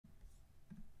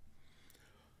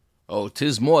Oh,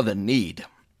 'tis more than need.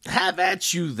 Have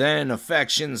at you, then,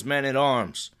 affections,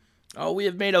 men-at-arms. Oh, we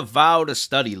have made a vow to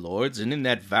study, lords, and in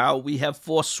that vow we have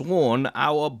forsworn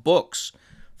our books.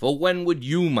 For when would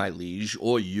you, my liege,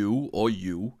 or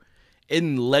you,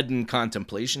 in leaden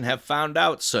contemplation have found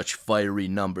out such fiery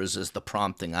numbers as the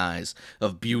prompting eyes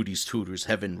of beauty's tutors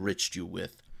have enriched you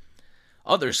with?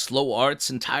 Other slow arts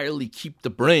entirely keep the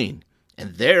brain,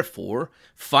 and therefore,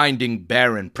 finding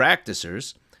barren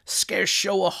practisers, scarce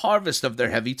show a harvest of their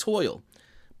heavy toil.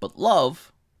 But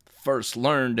love, first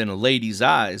learned in a lady's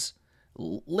eyes,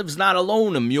 lives not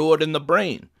alone immured in the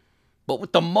brain, but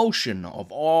with the motion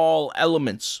of all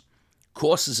elements,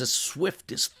 courses as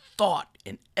swift as thought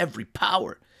in every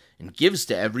power, and gives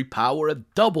to every power a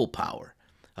double power,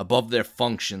 above their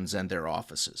functions and their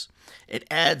offices. It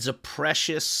adds a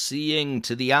precious seeing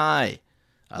to the eye.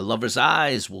 A lover's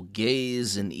eyes will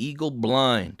gaze an eagle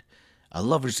blind. A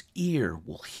lover's ear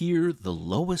will hear the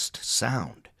lowest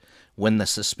sound, when the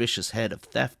suspicious head of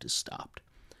theft is stopped.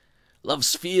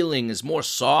 Love's feeling is more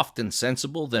soft and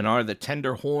sensible than are the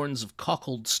tender horns of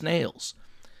cuckold snails.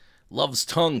 Love's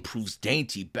tongue proves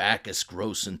dainty Bacchus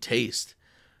gross in taste.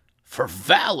 For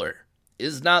valor,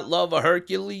 is not love a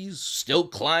Hercules, still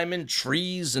climbing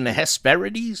trees in the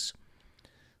Hesperides?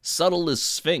 Subtle as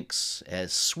Sphinx,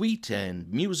 as sweet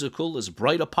and musical as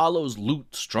bright Apollo's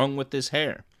lute strung with his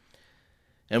hair.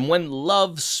 And when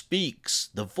love speaks,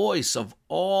 the voice of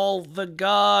all the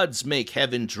gods make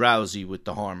heaven drowsy with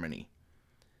the harmony.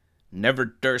 Never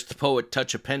durst poet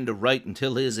touch a pen to write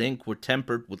until his ink were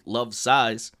tempered with love's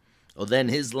sighs, or then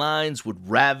his lines would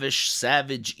ravish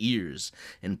savage ears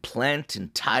and plant in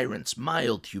tyrants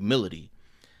mild humility.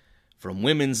 From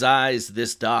women's eyes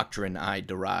this doctrine I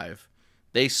derive.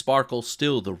 They sparkle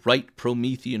still the right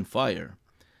Promethean fire.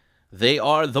 They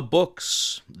are the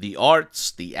books, the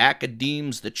arts, the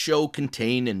academes that show,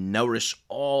 contain, and nourish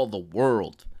all the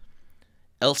world.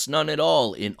 Else none at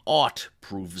all in aught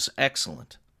proves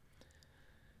excellent.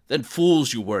 Then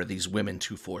fools you were these women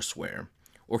to forswear,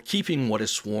 or keeping what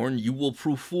is sworn you will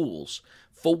prove fools.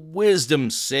 For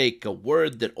wisdom's sake a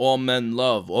word that all men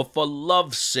love, or for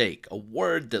love's sake a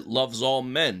word that loves all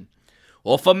men,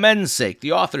 or for men's sake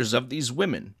the authors of these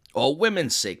women, or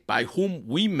women's sake by whom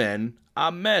we men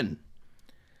are men.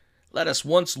 Let us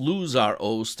once lose our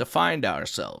oaths to find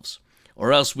ourselves,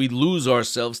 or else we lose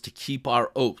ourselves to keep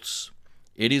our oaths.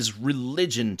 It is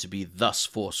religion to be thus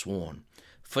forsworn,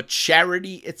 for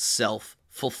charity itself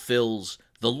fulfills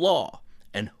the law,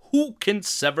 and who can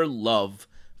sever love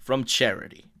from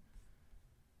charity?